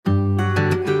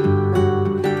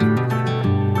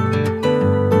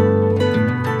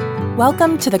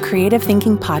Welcome to the Creative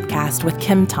Thinking Podcast with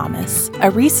Kim Thomas, a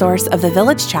resource of the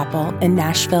Village Chapel in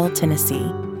Nashville, Tennessee.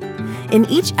 In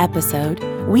each episode,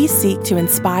 we seek to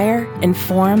inspire,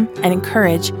 inform, and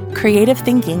encourage creative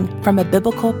thinking from a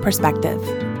biblical perspective.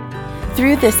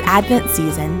 Through this Advent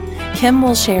season, Kim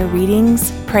will share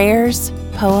readings, prayers,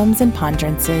 poems, and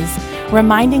ponderances,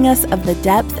 reminding us of the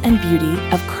depth and beauty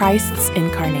of Christ's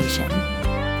incarnation.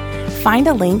 Find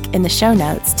a link in the show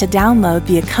notes to download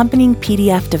the accompanying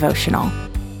PDF devotional.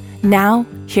 Now,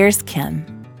 here's Kim.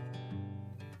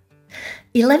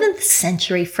 11th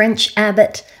century French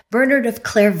abbot Bernard of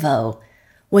Clairvaux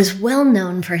was well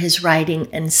known for his writing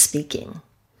and speaking.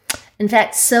 In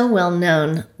fact, so well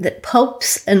known that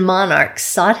popes and monarchs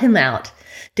sought him out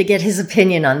to get his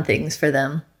opinion on things for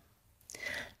them.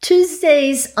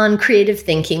 Tuesdays on Creative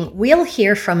Thinking, we'll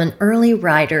hear from an early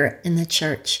writer in the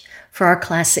church for our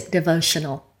classic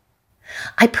devotional.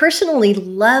 I personally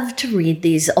love to read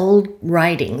these old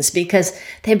writings because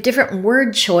they have different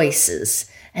word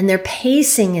choices and their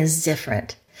pacing is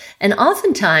different. And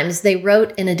oftentimes they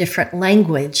wrote in a different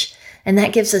language, and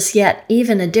that gives us yet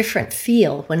even a different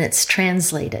feel when it's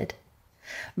translated.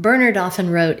 Bernard often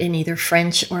wrote in either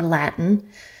French or Latin,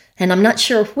 and I'm not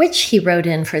sure which he wrote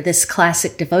in for this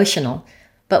classic devotional,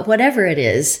 but whatever it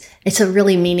is, it's a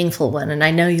really meaningful one, and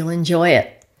I know you'll enjoy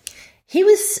it. He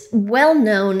was well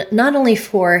known not only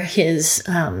for his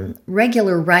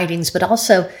regular writings, but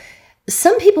also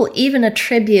some people even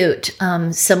attribute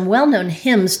some well-known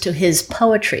hymns to his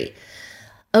poetry.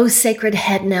 O Sacred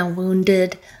Head Now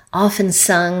Wounded, often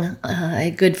sung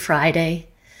at Good Friday,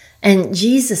 and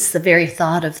Jesus, the very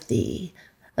thought of thee,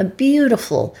 a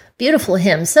beautiful, beautiful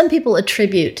hymn. Some people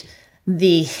attribute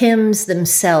the hymns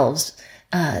themselves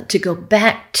to go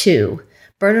back to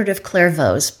Bernard of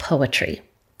Clairvaux's poetry.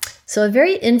 So a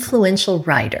very influential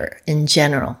writer in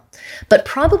general, but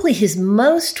probably his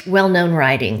most well-known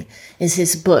writing is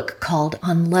his book called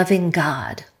On Loving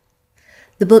God.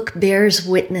 The book bears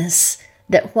witness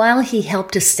that while he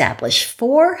helped establish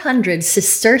 400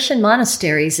 Cistercian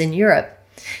monasteries in Europe,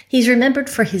 he's remembered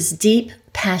for his deep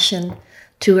passion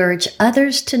to urge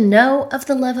others to know of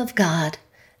the love of God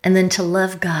and then to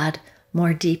love God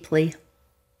more deeply.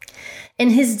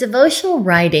 In his devotional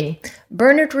writing,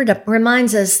 Bernard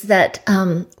reminds us that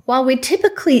while we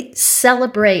typically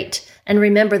celebrate and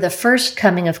remember the first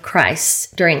coming of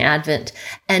Christ during Advent,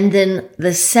 and then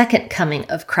the second coming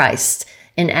of Christ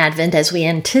in Advent as we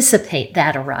anticipate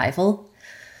that arrival,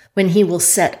 when he will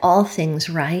set all things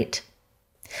right,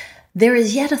 there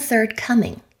is yet a third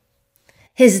coming,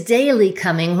 his daily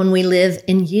coming when we live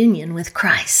in union with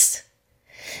Christ.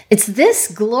 It's this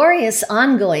glorious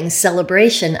ongoing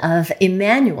celebration of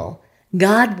Emmanuel,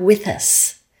 God with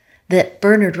us, that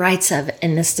Bernard writes of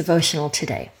in this devotional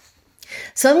today.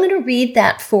 So I'm going to read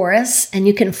that for us, and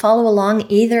you can follow along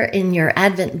either in your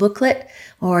Advent booklet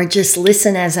or just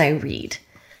listen as I read.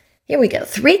 Here we go.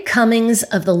 Three Comings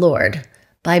of the Lord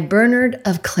by Bernard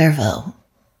of Clairvaux.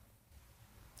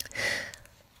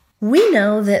 We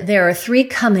know that there are three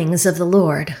comings of the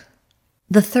Lord.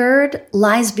 The third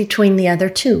lies between the other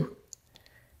two.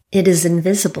 It is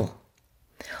invisible,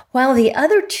 while the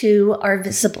other two are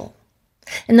visible.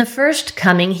 In the first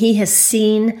coming, he was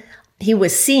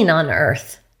seen on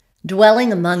earth,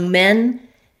 dwelling among men.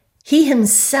 He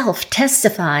himself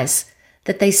testifies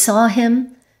that they saw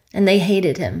him and they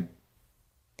hated him.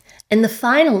 In the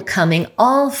final coming,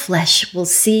 all flesh will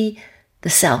see the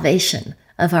salvation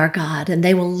of our God, and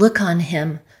they will look on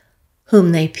him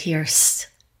whom they pierced.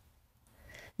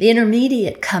 The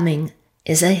intermediate coming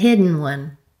is a hidden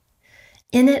one.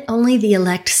 In it, only the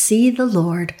elect see the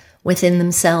Lord within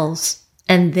themselves,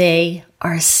 and they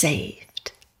are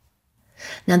saved.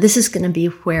 Now, this is going to be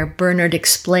where Bernard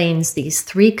explains these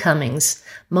three comings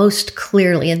most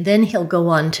clearly, and then he'll go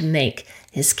on to make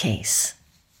his case.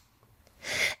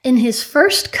 In his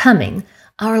first coming,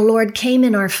 our Lord came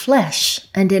in our flesh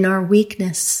and in our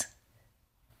weakness.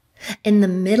 In the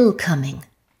middle coming,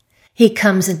 he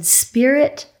comes in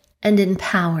spirit and in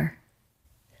power.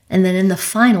 And then in the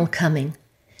final coming,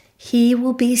 he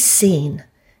will be seen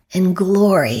in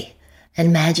glory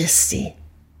and majesty.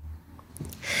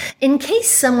 In case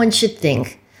someone should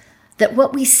think that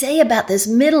what we say about this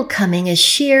middle coming is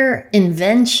sheer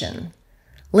invention,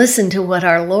 listen to what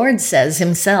our Lord says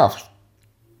himself.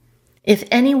 If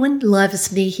anyone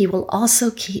loves me, he will also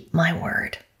keep my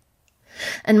word.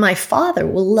 And my Father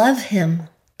will love him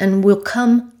and will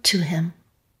come to him.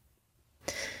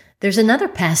 There's another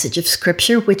passage of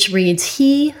Scripture which reads,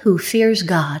 He who fears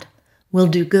God will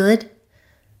do good,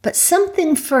 but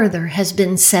something further has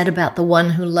been said about the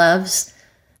one who loves,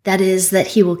 that is, that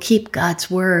he will keep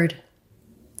God's word.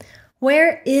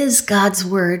 Where is God's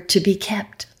word to be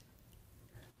kept?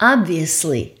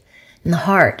 Obviously, in the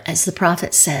heart, as the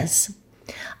prophet says,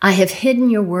 I have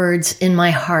hidden your words in my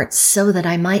heart so that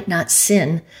I might not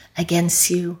sin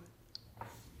against you.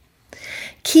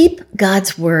 Keep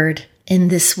God's word in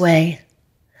this way.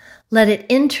 Let it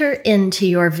enter into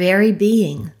your very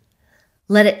being.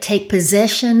 Let it take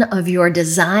possession of your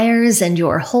desires and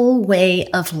your whole way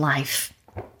of life.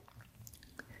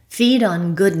 Feed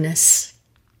on goodness,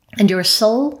 and your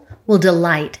soul will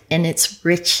delight in its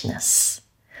richness.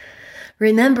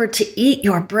 Remember to eat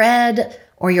your bread,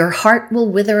 or your heart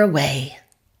will wither away.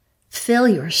 Fill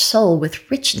your soul with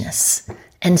richness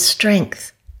and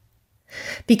strength.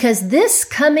 Because this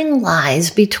coming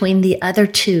lies between the other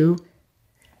two.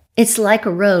 It's like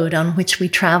a road on which we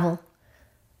travel,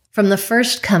 from the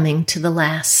first coming to the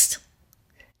last.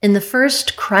 In the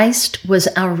first, Christ was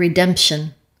our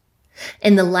redemption.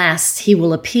 In the last, he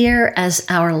will appear as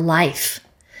our life.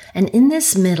 And in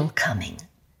this middle coming,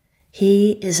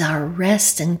 he is our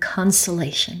rest and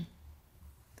consolation.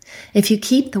 If you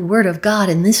keep the word of God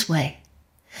in this way,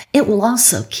 it will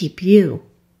also keep you.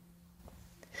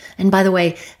 And by the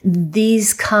way,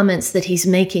 these comments that he's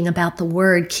making about the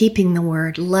word, keeping the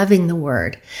word, loving the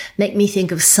word, make me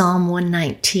think of Psalm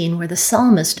 119, where the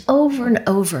psalmist over and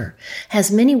over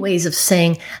has many ways of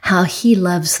saying how he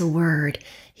loves the word.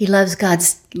 He loves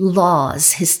God's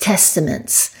laws, his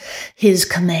testaments, his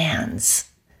commands.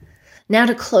 Now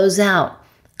to close out,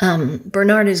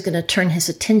 Bernard is going to turn his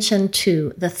attention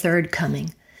to the third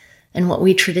coming and what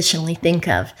we traditionally think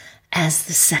of as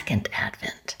the second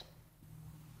advent.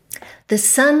 The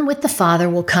Son with the Father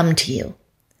will come to you.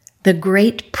 The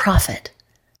great prophet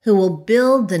who will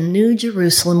build the new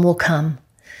Jerusalem will come,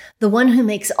 the one who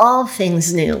makes all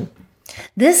things new.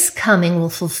 This coming will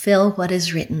fulfill what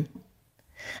is written.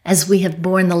 As we have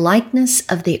borne the likeness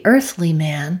of the earthly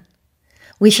man,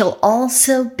 we shall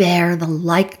also bear the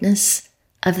likeness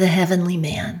of the heavenly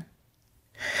man.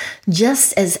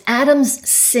 Just as Adam's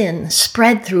sin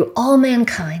spread through all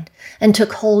mankind and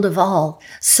took hold of all,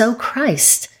 so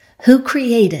Christ, who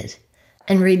created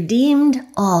and redeemed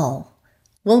all,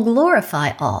 will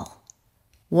glorify all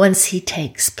once he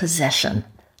takes possession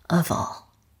of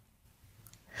all.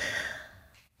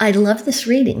 I love this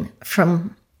reading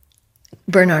from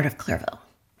Bernard of Clairvaux.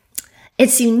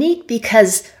 It's unique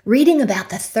because reading about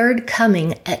the third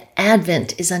coming at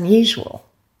Advent is unusual.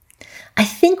 I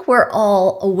think we're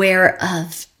all aware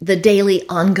of the daily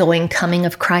ongoing coming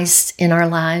of Christ in our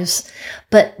lives,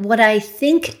 but what I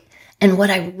think and what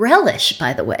I relish,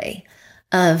 by the way,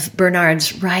 of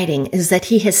Bernard's writing is that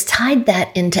he has tied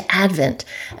that into Advent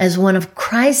as one of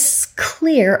Christ's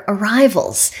clear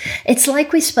arrivals. It's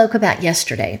like we spoke about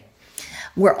yesterday.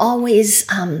 We're always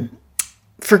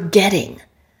forgetting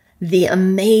the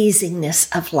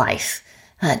amazingness of life,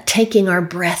 taking our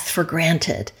breath for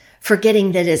granted,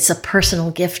 forgetting that it's a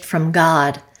personal gift from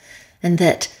God and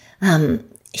that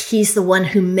he's the one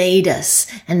who made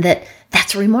us and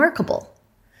that's remarkable,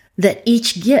 that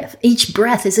each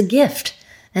breath is a gift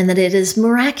and that it is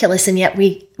miraculous, and yet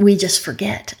we just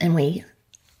forget and we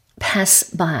pass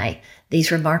by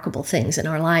these remarkable things in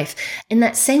our life. In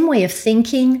that same way of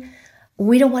thinking,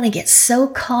 we don't want to get so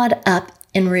caught up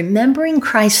in remembering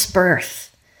Christ's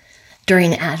birth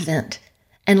during Advent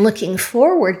and looking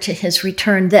forward to his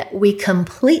return that we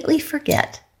completely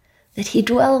forget that he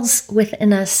dwells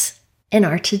within us in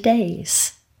our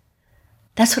todays.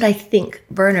 That's what I think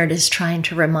Bernard is trying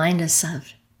to remind us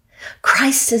of.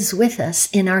 Christ is with us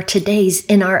in our todays,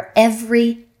 in our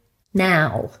every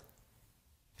now.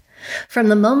 From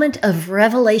the moment of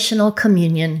revelational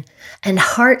communion and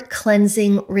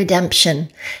heart-cleansing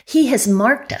redemption, he has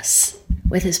marked us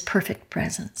with his perfect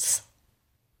presence.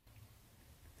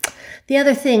 The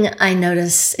other thing I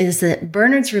notice is that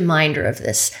Bernard's reminder of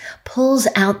this pulls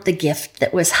out the gift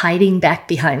that was hiding back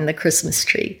behind the Christmas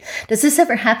tree. Does this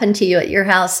ever happen to you at your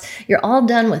house? You're all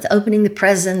done with opening the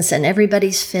presents and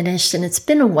everybody's finished and it's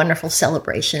been a wonderful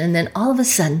celebration. And then all of a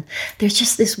sudden, there's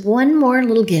just this one more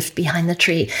little gift behind the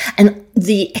tree and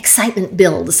the excitement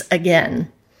builds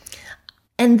again.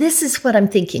 And this is what I'm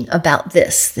thinking about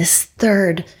this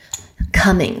third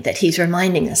coming that he's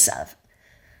reminding us of.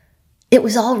 It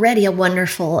was already a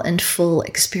wonderful and full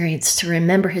experience to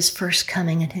remember his first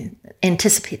coming and to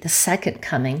anticipate the second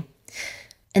coming.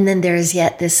 And then there is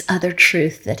yet this other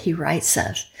truth that he writes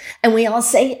of. And we all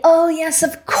say, oh yes,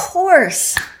 of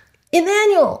course,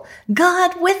 Emmanuel,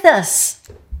 God with us.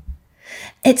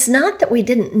 It's not that we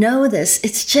didn't know this.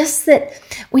 It's just that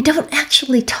we don't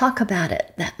actually talk about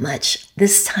it that much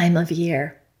this time of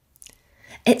year.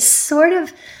 It's sort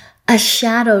of a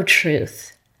shadow truth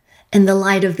in the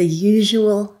light of the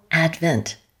usual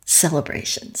Advent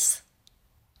celebrations.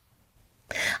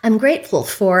 I'm grateful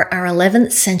for our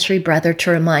 11th century brother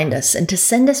to remind us and to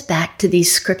send us back to these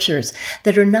scriptures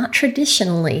that are not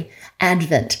traditionally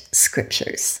Advent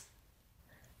scriptures,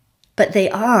 but they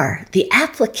are the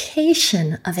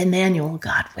application of Emmanuel,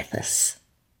 God with us.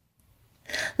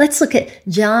 Let's look at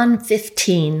John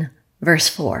 15, verse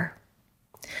 4.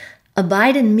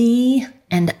 Abide in me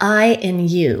and I in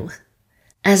you.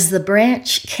 As the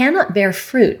branch cannot bear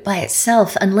fruit by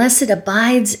itself unless it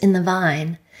abides in the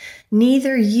vine,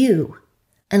 neither you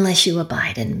unless you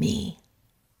abide in me.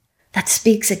 That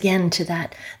speaks again to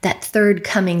that third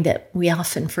coming that we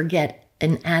often forget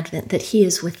in Advent, that he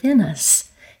is within us.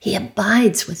 He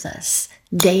abides with us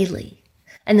daily.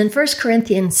 And then 1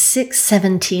 Corinthians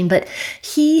 6:17, but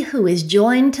he who is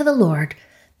joined to the Lord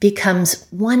becomes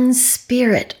one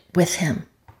spirit with him.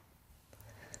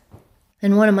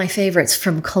 And one of my favorites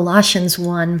from Colossians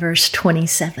 1, verse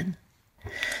 27.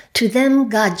 To them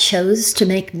God chose to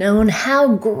make known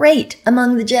how great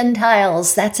among the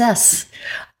Gentiles, that's us,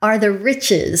 are the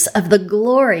riches of the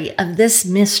glory of this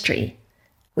mystery,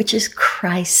 which is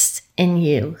Christ in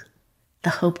you,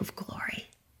 the hope of glory.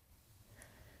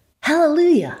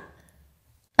 Hallelujah!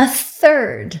 A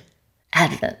third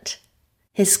Advent,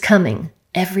 his coming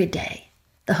every day,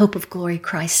 the hope of glory,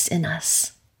 Christ in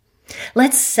us.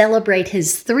 Let's celebrate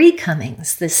his three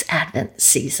comings this Advent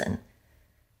season.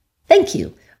 Thank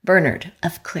you, Bernard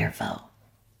of Clairvaux.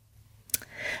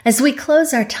 As we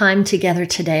close our time together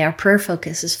today, our prayer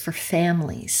focus is for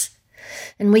families.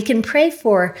 And we can pray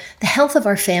for the health of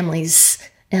our families,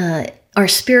 our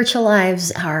spiritual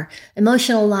lives, our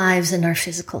emotional lives, and our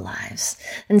physical lives.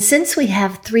 And since we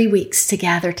have 3 weeks to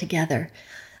gather together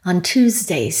on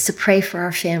Tuesdays to pray for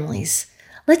our families,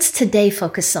 let's today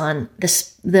focus on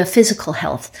the physical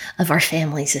health of our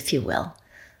families, if you will.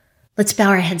 Let's bow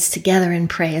our heads together and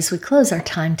pray as we close our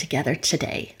time together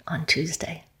today on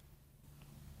Tuesday.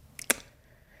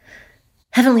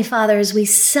 Heavenly Father, as we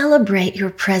celebrate your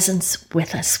presence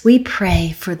with us, we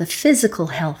pray for the physical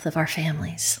health of our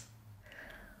families.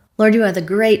 Lord, you are the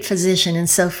great physician, and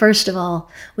so first of all,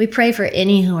 we pray for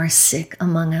any who are sick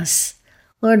among us.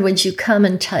 Lord, would you come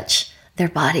and touch their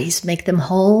bodies, make them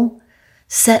whole,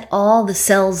 set all the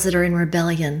cells that are in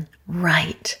rebellion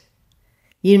right.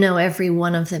 You know every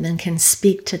one of them and can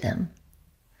speak to them.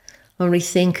 Lord, we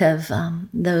think of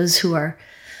those who are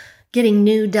getting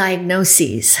new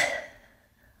diagnoses,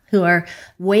 who are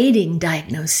waiting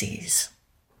diagnoses,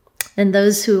 and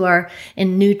those who are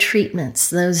in new treatments,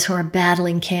 those who are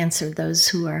battling cancer, those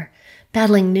who are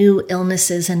battling new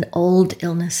illnesses and old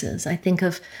illnesses. I think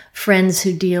of friends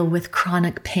who deal with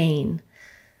chronic pain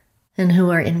and who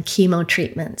are in chemo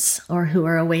treatments or who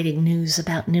are awaiting news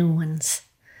about new ones.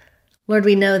 Lord,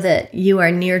 we know that you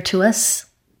are near to us.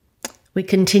 We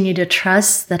continue to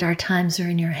trust that our times are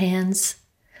in your hands.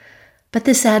 But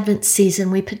this Advent season,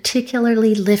 we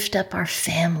particularly lift up our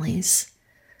families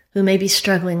who may be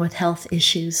struggling with health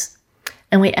issues.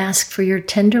 And we ask for your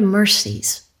tender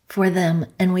mercies for them.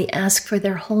 And we ask for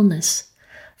their wholeness,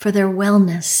 for their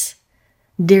wellness.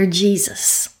 Dear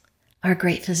Jesus, our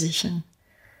great physician,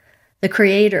 the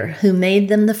Creator who made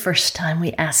them the first time,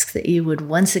 we ask that you would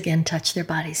once again touch their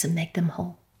bodies and make them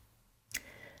whole.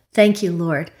 Thank you,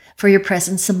 Lord, for your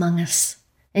presence among us.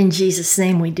 In Jesus'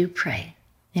 name we do pray.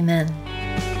 Amen.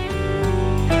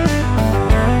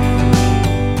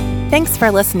 Thanks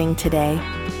for listening today.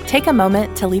 Take a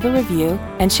moment to leave a review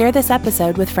and share this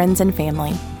episode with friends and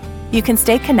family. You can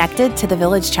stay connected to the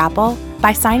Village Chapel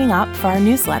by signing up for our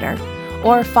newsletter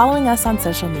or following us on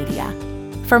social media.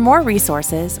 For more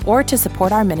resources or to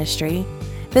support our ministry,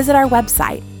 visit our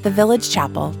website,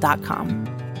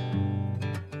 thevillagechapel.com.